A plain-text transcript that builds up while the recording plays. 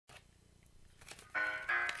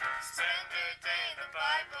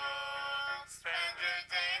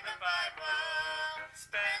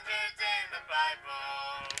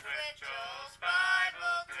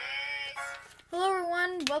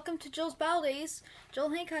welcome to Joel's Battle Days.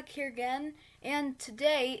 Joel Hancock here again, and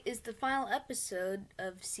today is the final episode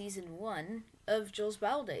of Season 1 of Joel's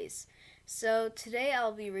Battle Days. So today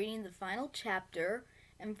I'll be reading the final chapter,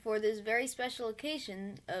 and for this very special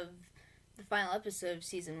occasion of the final episode of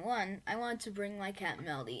Season 1, I wanted to bring my cat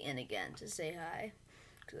Melody in again to say hi,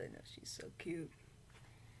 because I know she's so cute.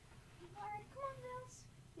 Alright, come on, Mouse.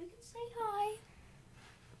 You can say hi.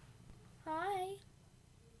 Hi.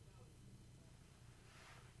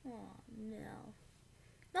 Oh, no.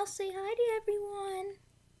 Now say hi to everyone.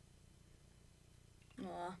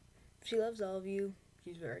 Aw, she loves all of you.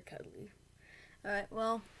 She's very cuddly. Alright,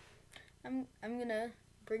 well, I'm gonna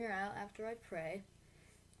bring her out after I pray.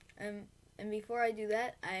 And before I do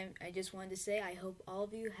that, I just wanted to say I hope all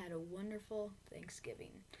of you had a wonderful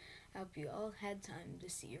Thanksgiving. I hope you all had time to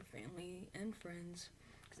see your family and friends,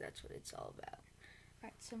 because that's what it's all about.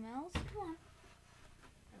 Alright, so Mel's, come on.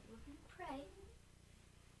 We're gonna pray.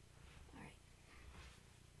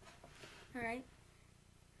 Alright.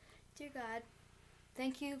 Dear God,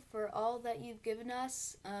 thank you for all that you've given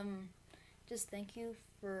us. Just thank you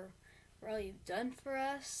for all you've done for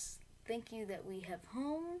us. Thank you that we have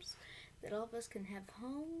homes, that all of us can have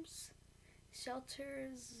homes,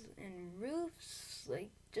 shelters, and roofs.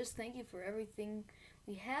 Just thank you for everything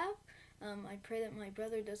we have. I pray that my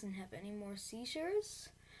brother doesn't have any more seizures.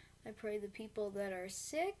 I pray the people that are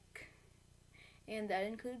sick, and that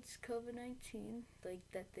includes COVID-19,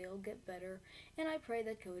 that they'll get better. And I pray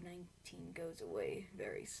that COVID-19 goes away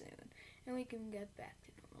very soon, and we can get back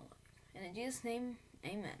to normal life. And in Jesus' name,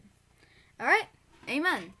 amen. Alright,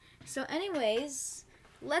 amen. So anyways,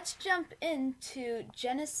 let's jump into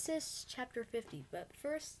Genesis chapter 50. But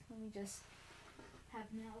first, let me just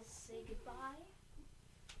have Nell say goodbye.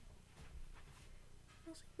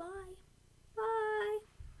 Nell say bye. Bye.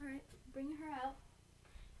 Alright, bring her out.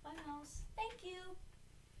 Bye, Mouse. Thank you.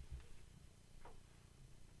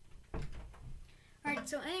 Alright,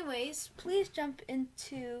 so anyways, please jump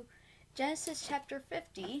into Genesis chapter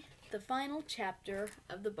 50, the final chapter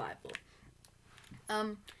of the Bible.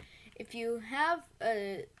 If you have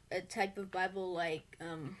a type of Bible like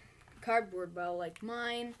cardboard Bible like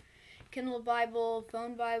mine, Kindle Bible,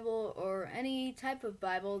 phone Bible, or any type of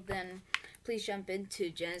Bible, then please jump into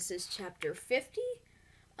Genesis chapter 50.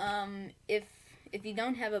 If you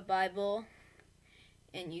don't have a Bible,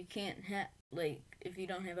 and you can't if you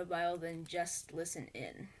don't have a Bible, then just listen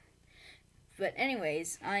in. But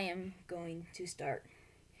anyways, I am going to start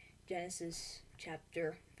Genesis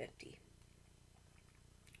chapter 50.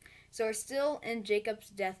 So we're still in Jacob's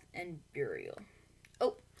death and burial.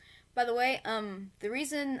 Oh, by the way, the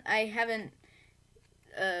reason I haven't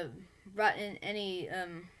brought in any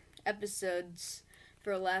episodes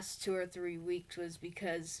for the last 2 or 3 weeks was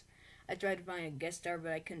because I tried to find a guest star,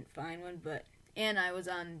 but I couldn't find one. And I was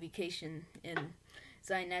on vacation in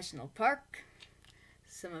Zion National Park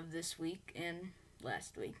some of this week and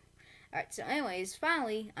last week. Alright, so anyways,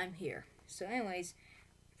 finally, I'm here. So anyways,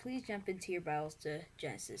 please jump into your Bibles to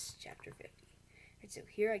Genesis chapter 50. Alright, so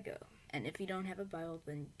here I go. And if you don't have a Bible,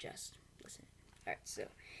 then just listen. Alright, so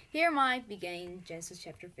here am I beginning Genesis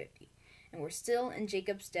chapter 50. And we're still in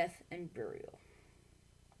Jacob's death and burial.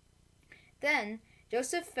 Then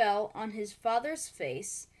Joseph fell on his father's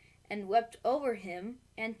face and wept over him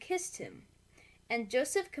and kissed him. And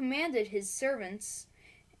Joseph commanded his servants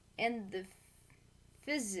and the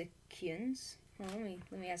physicians. Let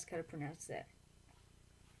me ask how to pronounce that.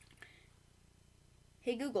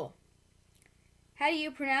 Hey Google, how do you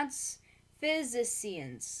pronounce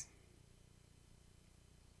physicians?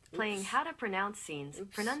 Playing How to Pronounce Scenes.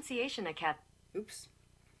 Oops. Pronunciation Academy. Oops.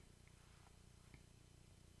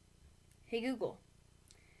 Hey Google,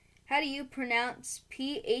 how do you pronounce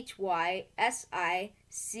physicians?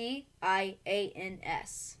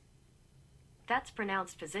 That's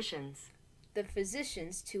pronounced physicians. The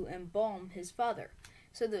physicians to embalm his father.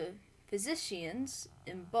 So the physicians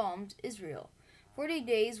embalmed Israel. 40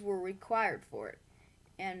 days were required for it,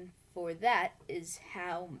 and for that is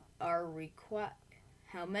how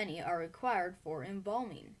many are required for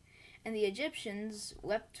embalming. And the Egyptians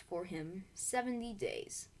wept for him 70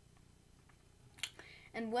 days.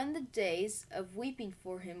 And when the days of weeping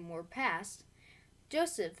for him were past,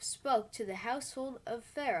 Joseph spoke to the household of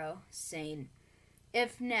Pharaoh, saying,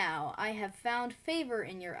 If now I have found favor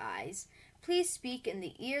in your eyes, please speak in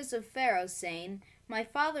the ears of Pharaoh, saying, My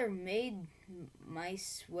father made me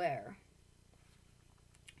swear,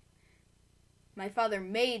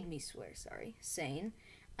 saying,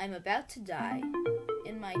 I'm about to die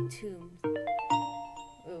in my tomb.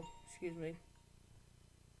 Oh, excuse me.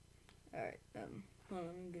 Alright, hold on,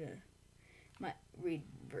 I'm gonna read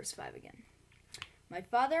verse 5 again. My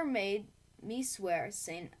father made me swear,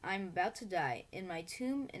 saying, I'm about to die in my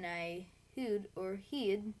tomb, and I hewed or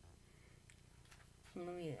heed.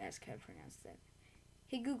 Let me ask how to pronounce that.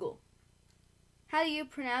 Hey Google, how do you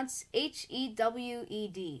pronounce Hewed?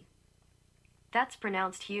 That's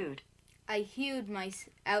pronounced hewed. I hewed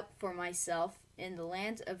out for myself in the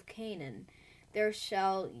land of Canaan. There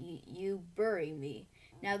shall you bury me.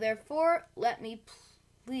 Now therefore let me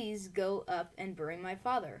please go up and bury my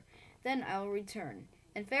father. Then I will return.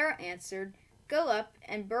 And Pharaoh answered, Go up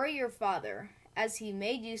and bury your father, as he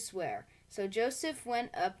made you swear. So Joseph went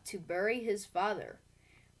up to bury his father.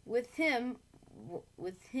 With him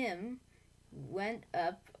went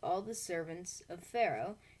up all the servants of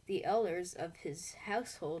Pharaoh, the elders of his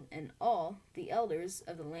household, and all the elders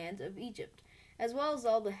of the land of Egypt, as well as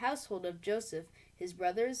all the household of Joseph, his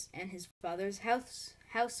brothers, and his father's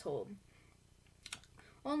household.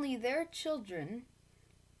 Only their children,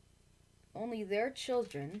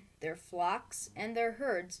 their flocks, and their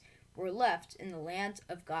herds were left in the land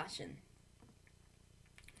of Goshen.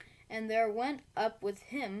 And there went up with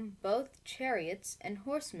him both chariots and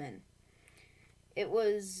horsemen. It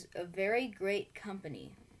was a very great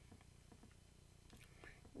company.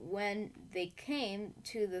 When they came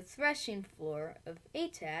to the threshing floor of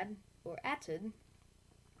Atad,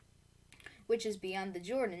 which is beyond the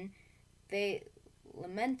Jordan, they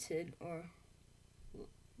lamented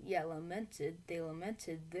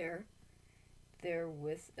there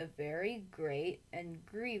with a very great and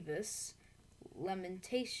grievous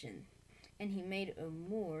lamentation. And he made a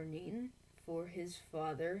mourning for his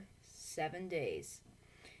father 7 days.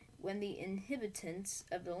 When the inhabitants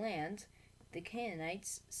of the land, the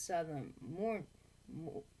Canaanites, saw them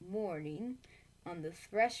mourning on the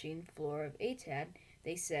threshing floor of Atad,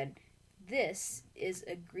 they said, This is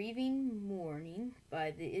a grieving mourning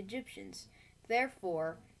by the Egyptians.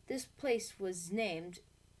 Therefore, this place was named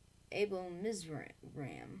Abel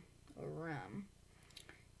Mizraim, or Ram.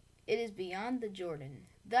 It is beyond the Jordan.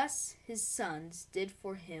 Thus his sons did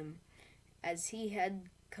for him as he had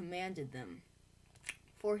commanded them.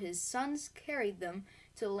 For his sons carried them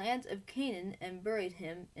to the land of Canaan and buried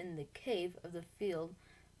him in the cave of the field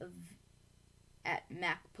at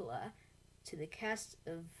Machpelah, to the cast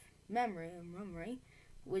of Mamre,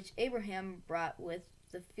 which Abraham brought with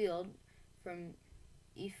the field from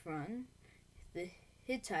Ephron the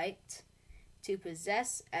Hittite to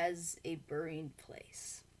possess as a burying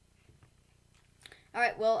place.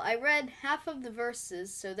 Alright, well, I read half of the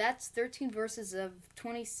verses, so that's 13 verses of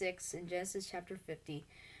 26 in Genesis chapter 50.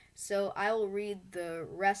 So I will read the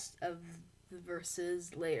rest of the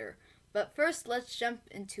verses later. But first, let's jump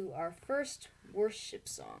into our first worship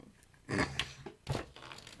song.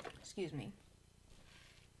 Excuse me.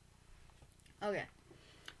 Okay.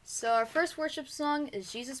 So our first worship song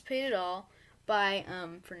is Jesus Paid It All by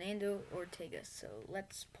Fernando Ortega. So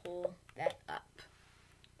let's pull that up.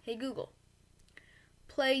 Hey Google,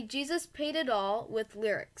 play Jesus Paid It All with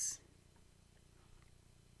lyrics.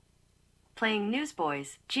 Playing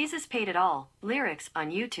Newsboys, Jesus Paid It All, lyrics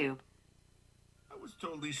on YouTube. I was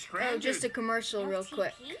totally stranded. Oh, just a commercial real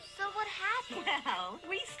quick. So what happened? Well,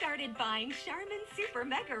 we started buying Charmin Super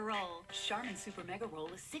Mega Roll. Charmin Super Mega Roll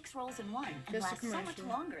is 6 rolls in one and Just a lasts so much commercial.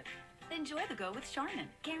 longer. Enjoy the go with Charmin.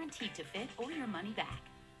 Guaranteed to fit or your money back.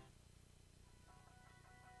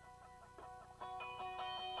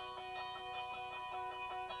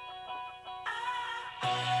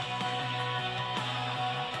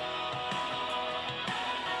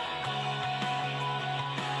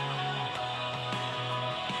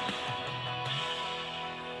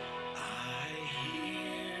 I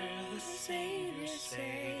hear the Savior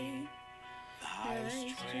say, Thy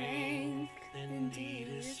strength indeed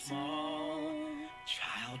is small.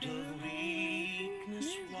 Child of weakness,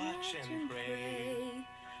 watch and pray.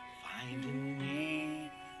 Find in me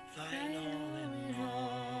thine all in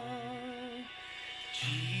all.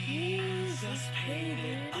 Jesus paid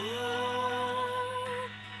it all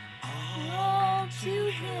to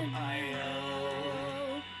him I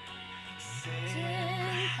owe. Sin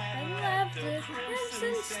had left a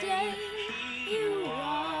crimson stain, you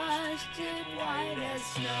washed it white as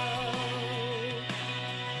snow.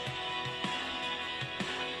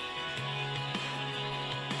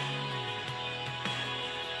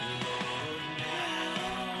 Lord,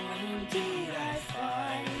 now indeed I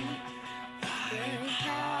find thy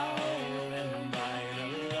power and thine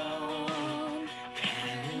alone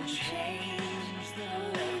can change the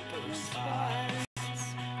leper's spots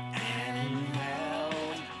and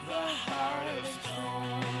melt the heart of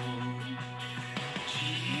stone.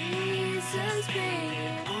 Jesus paid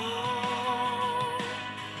it all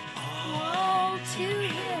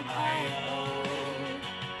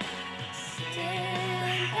Sin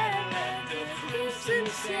had left the crimson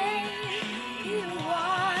stain. You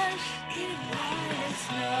washed it white as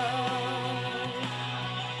snow.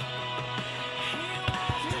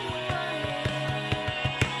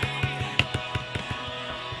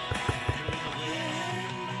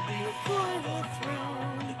 Before the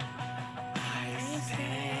throne, I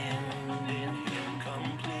stand in Him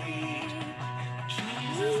complete.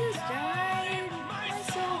 Jesus died my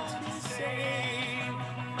soul to save.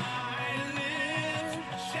 My lips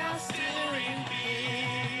shall still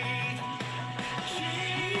repeat.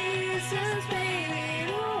 Jesus paid it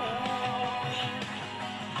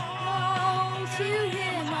all to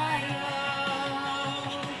Him I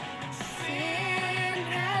owe. Sin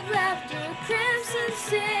had left a crimson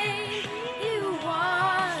stain. You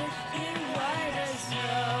washed it white as snow.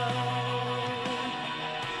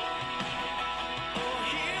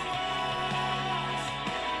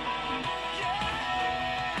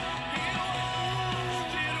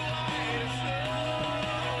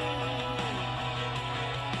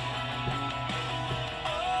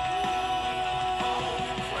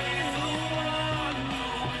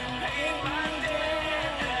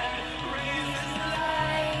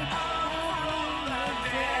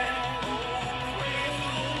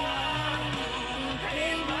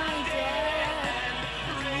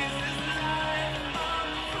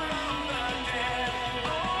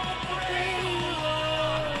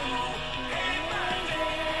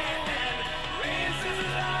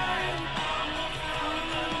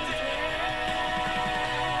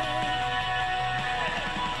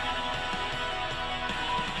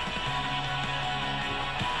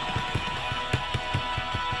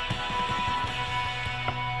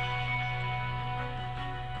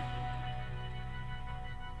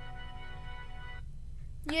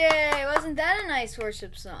 Yay, wasn't that a nice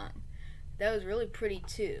worship song? That was really pretty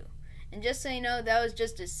too. And just so you know, that was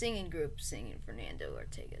just a singing group singing Fernando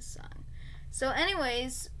Ortega's song. So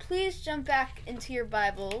anyways, please jump back into your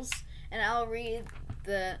Bibles and I'll read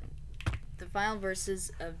the final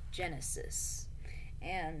verses of Genesis.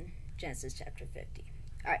 And Genesis chapter 50.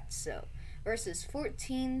 Alright, so verses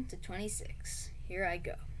 14 to 26. Here I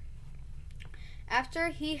go. After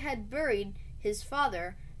he had buried his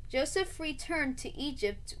father, Joseph returned to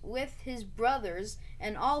Egypt with his brothers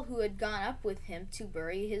and all who had gone up with him to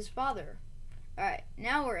bury his father. Alright,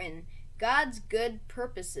 now we're in God's good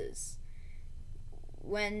purposes.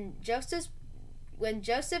 When Joseph's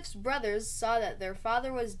brothers saw that their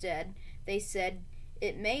father was dead, they said,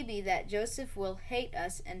 "It may be that Joseph will hate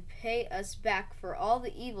us and pay us back for all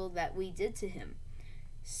the evil that we did to him."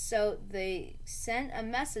 So they sent a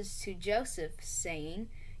message to Joseph, saying,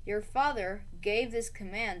 "Your father gave this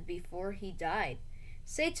command before he died.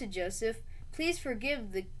 Say to Joseph, 'Please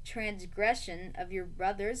forgive the transgression of your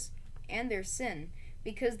brothers and their sin,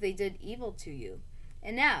 because they did evil to you.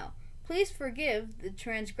 And now, please forgive the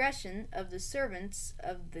transgression of the servants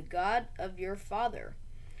of the God of your father.'"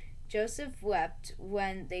 Joseph wept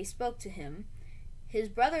when they spoke to him. His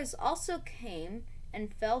brothers also came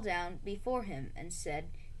and fell down before him and said,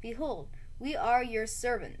 "Behold, we are your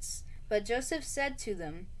servants." But Joseph said to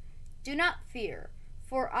them, "Do not fear,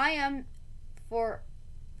 for am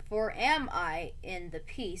I in the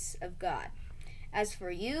peace of God? As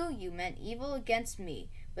for you, you meant evil against me,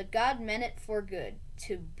 but God meant it for good,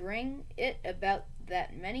 to bring it about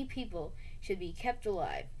that many people should be kept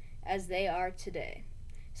alive, as they are today.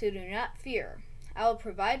 So do not fear. I will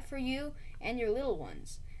provide for you and your little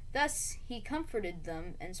ones." Thus he comforted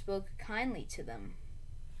them and spoke kindly to them.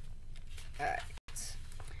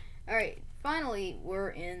 Alright, finally we're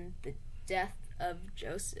in the death of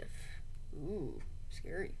Joseph. Ooh,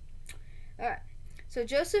 scary. Alright, so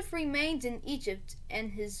Joseph remained in Egypt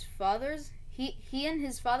and his father's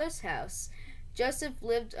house. Joseph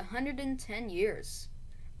lived 110 years.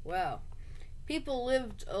 Wow. People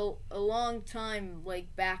lived a long time,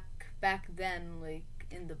 like back then, like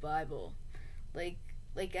in the Bible. I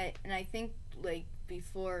think like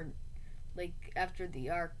before, like after the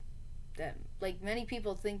ark, that like many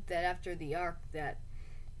people think that after the ark that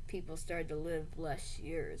people started to live less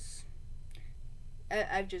years.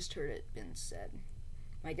 I've just heard it been said.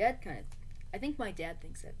 I think my dad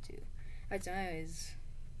thinks that too. Alright, so anyways,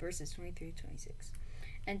 verses 23 to 26.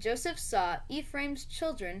 "And Joseph saw Ephraim's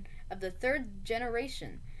children of the third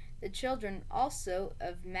generation, the children also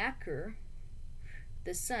of Machir,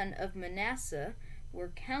 the son of Manasseh, were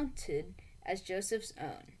counted as Joseph's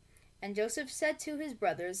own. And Joseph said to his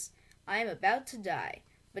brothers, 'I am about to die,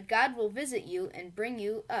 but God will visit you and bring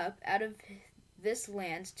you up out of this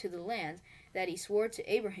land to the land that he swore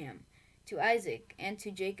to Abraham, to Isaac, and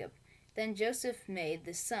to Jacob.' Then Joseph made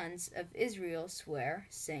the sons of Israel swear,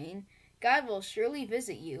 saying, God will surely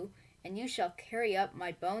visit you, and you shall carry up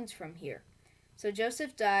my bones from here." So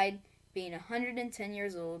Joseph died, being 110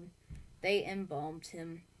 years old. They embalmed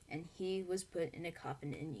him, and he was put in a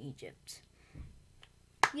coffin in Egypt.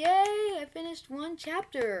 Yay! I finished one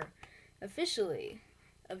chapter, officially,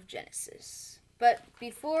 of Genesis. But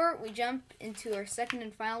before we jump into our second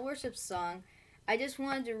and final worship song, I just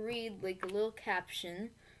wanted to read like a little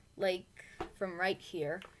caption, like from right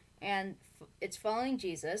here, and it's following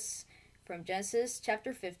Jesus from Genesis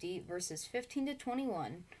chapter 50, verses 15 to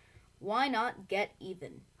 21. Why not get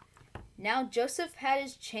even? Now Joseph had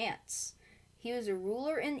his chance. He was a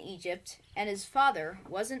ruler in Egypt, and his father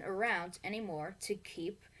wasn't around anymore to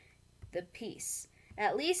keep the peace.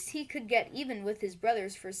 At least he could get even with his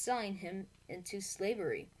brothers for selling him into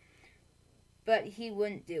slavery. But he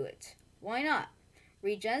wouldn't do it. Why not?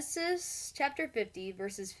 Read Genesis chapter 50,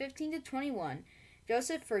 verses 15 to 21.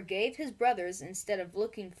 Joseph forgave his brothers instead of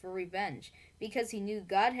looking for revenge, because he knew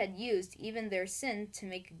God had used even their sin to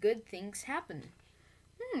make good things happen.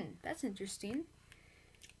 That's interesting.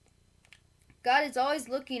 God is always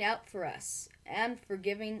looking out for us and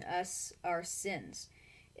forgiving us our sins.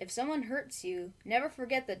 If someone hurts you, never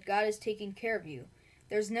forget that God is taking care of you.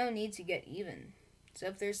 There's no need to get even. So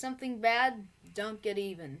if there's something bad, don't get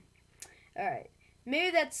even. Alright.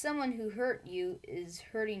 Maybe that someone who hurt you is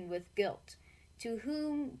hurting with guilt. To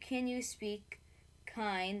whom can you speak a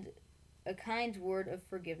kind word of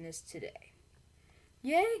forgiveness today?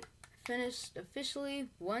 Yay! Finished officially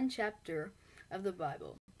one chapter of the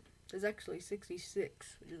Bible. There's actually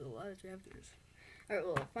 66, which is a lot of chapters. Alright,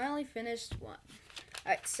 well, I finally finished one.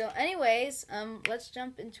 Alright, so anyways, let's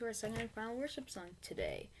jump into our second and final worship song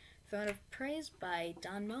today. Throne of Praise by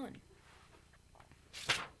Don Moen.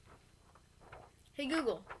 Hey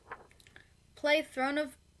Google, play Throne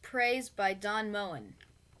of Praise by Don Moen.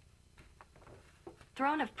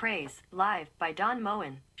 Throne of Praise, live by Don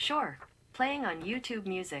Moen. Sure. Playing on YouTube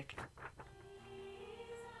Music.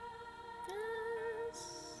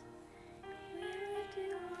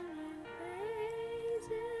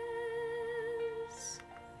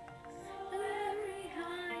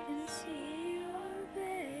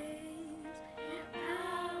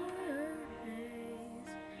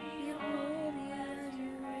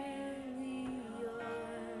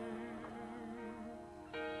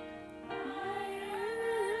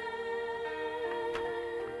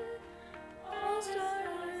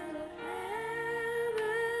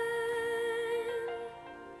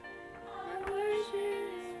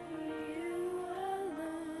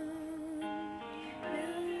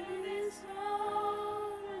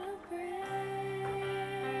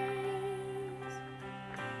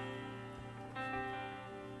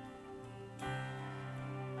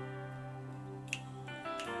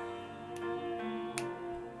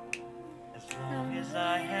 As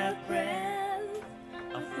I have breath,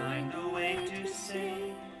 I'll find a way to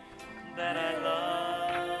say that I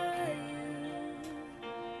love you.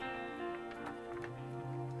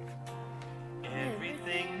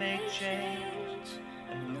 Everything may change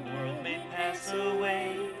and the world may pass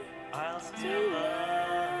away, I'll still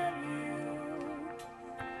love you.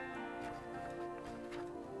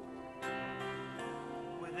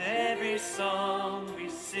 With every song we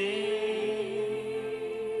sing,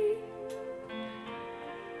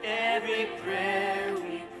 every prayer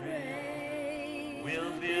we pray,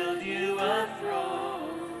 we'll build you a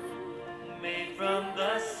throne made from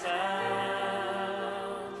the sound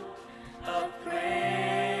of praise.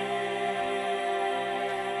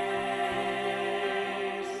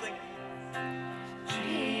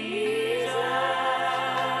 Jesus,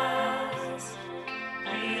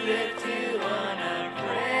 we lift you on our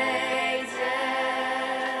praises,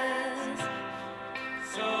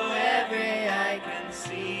 so every eye can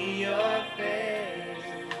see your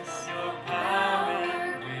face, your power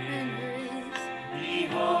and grace.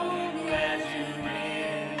 Behold you as you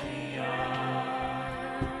really are,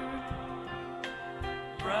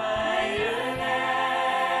 brighter than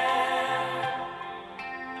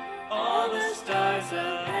all the stars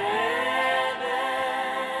of heaven.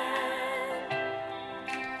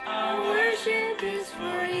 Our worship is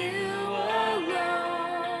for you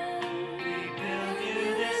alone. We build you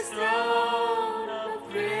this throne of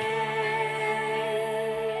praise.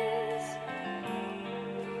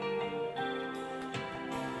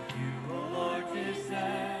 You, O Lord,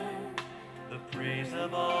 deserve the praise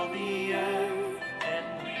of all the earth, and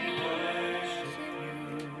we worship you.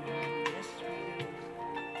 Yes, we do.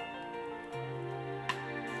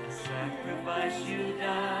 A sacrifice you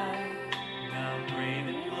died, now brave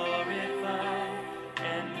and glorified,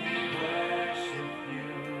 and we worship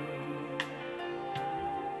you.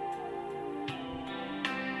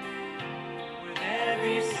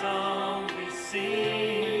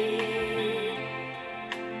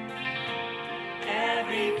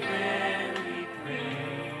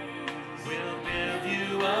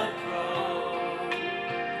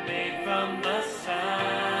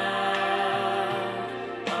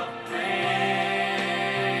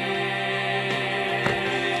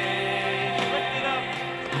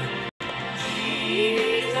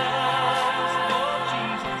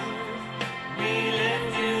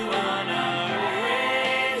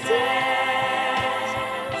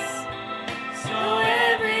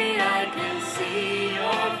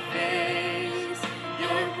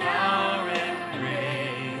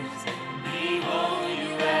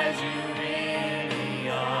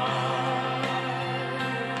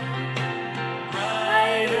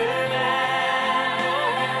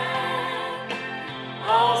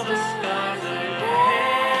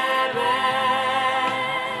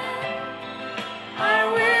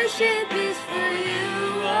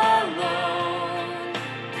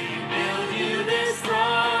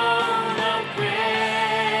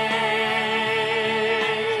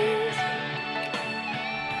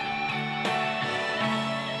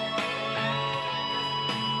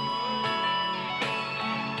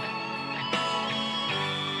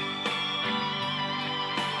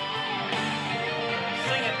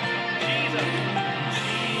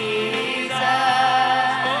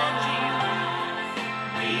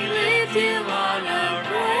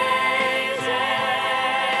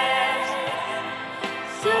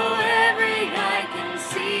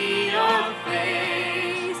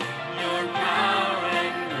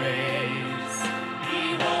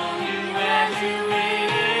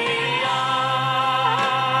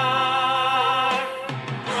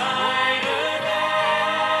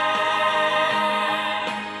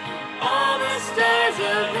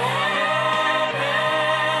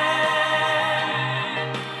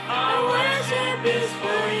 worship is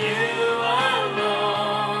for you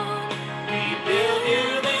alone. We build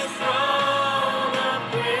you this throne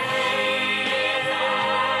of praise.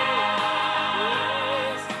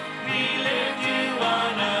 We lift you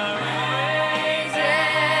on our praises,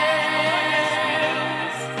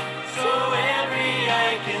 so every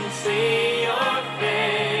eye can see your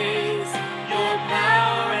face, your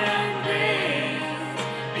power and grace.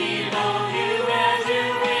 Behold you as you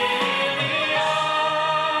really are.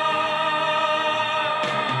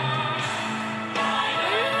 Light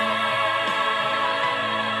and land,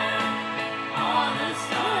 all the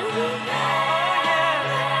stars of heaven.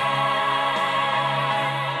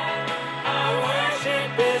 Our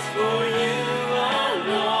worship is for you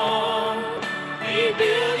alone. We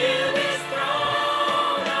build you this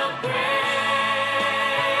throne of praise.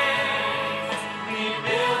 We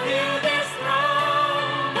build you this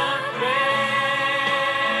throne of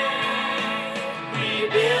praise. We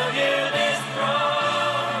build you this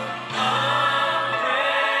throne of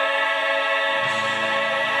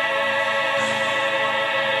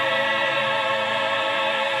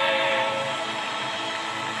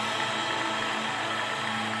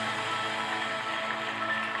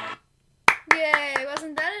Yay!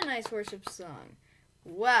 Wasn't that a nice worship song?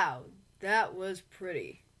 Wow, that was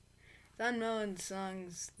pretty. Don Mellon's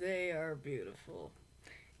songs, they are beautiful.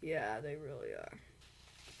 Yeah, they really are.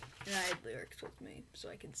 And I had lyrics with me, so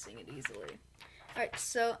I can sing it easily. Alright,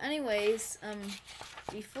 so anyways,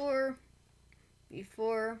 before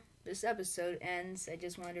this episode ends, I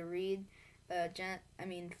just wanted to read my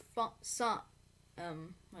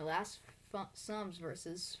last Psalms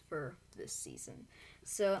verses for this season.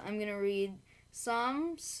 So I'm going to read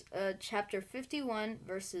Psalms chapter 51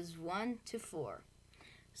 verses 1 to 4.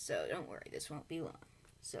 So don't worry, this won't be long.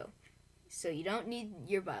 So you don't need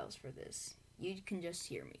your Bibles for this. You can just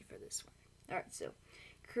hear me for this one. Alright, so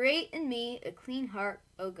create in me a clean heart,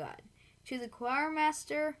 O God. To the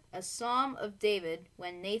choirmaster, a psalm of David,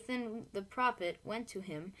 when Nathan the prophet went to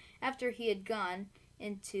him after he had gone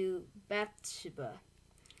into Bathsheba.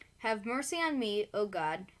 Have mercy on me, O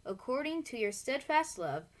God, according to your steadfast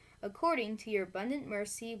love, according to your abundant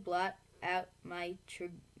mercy, blot out my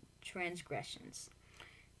transgressions.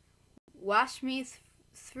 Wash me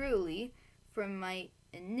thoroughly from my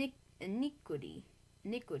iniquity,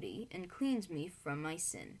 and cleanse me from my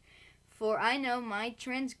sin. For I know my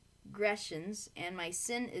transgressions, and my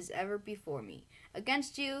sin is ever before me.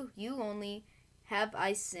 Against you, you only, have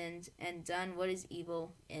I sinned and done what is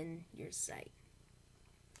evil in your sight.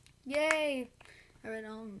 Yay! Alright,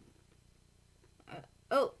 hold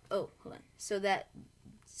on. So that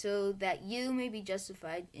you may be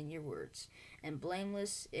justified in your words and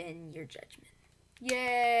blameless in your judgment.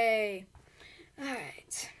 Yay!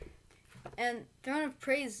 Alright. And Throne of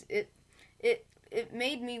Praise, it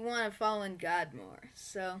made me want to follow in God more.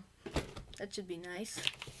 So that should be nice.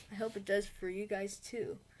 I hope it does for you guys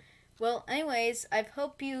too. Well, anyways, I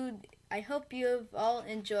hope you have all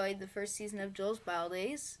enjoyed the first season of Joel's Bible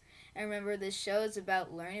Days. And remember, this show is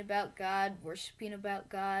about learning about God, worshiping about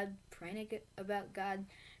God, praying about God.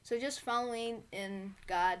 So just following in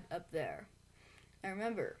God up there. And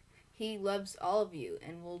remember, He loves all of you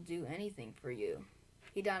and will do anything for you.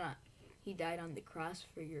 He died on the cross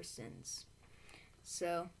for your sins.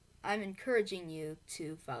 So I'm encouraging you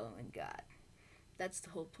to follow in God. That's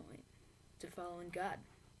the whole point, to follow in God.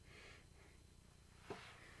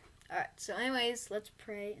 Alright, so anyways, let's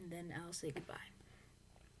pray and then I'll say goodbye.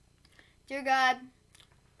 Dear God,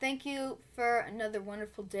 thank you for another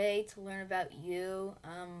wonderful day to learn about you.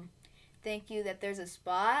 Thank you that there's a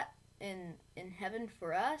spot in heaven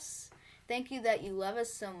for us. Thank you that you love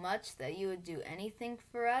us so much that you would do anything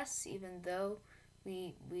for us, even though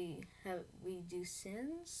we do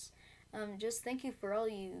sins. Just thank you for all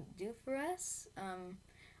you do for us.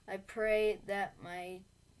 I pray that my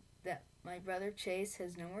brother Chase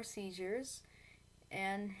has no more seizures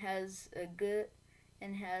and has a good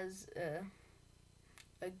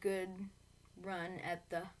run at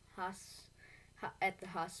the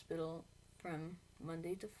hospital from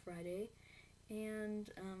Monday to Friday,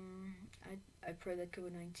 and I pray that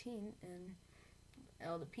COVID-19 and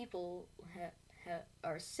all the people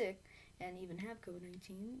are sick and even have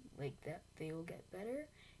COVID-19, like that, they will get better,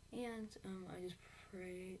 and I just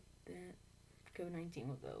pray that COVID-19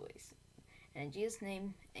 will go away. And in Jesus'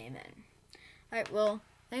 name, amen. Alright, well,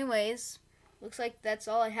 anyways, looks like that's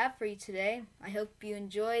all I have for you today. I hope you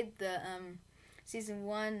enjoyed the season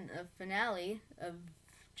 1 finale of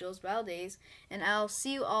Joel's Bible Days, and I'll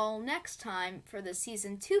see you all next time for the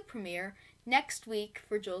season 2 premiere next week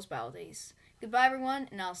for Joel's Bible Days. Goodbye, everyone,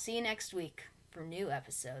 and I'll see you next week for new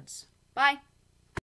episodes. Bye!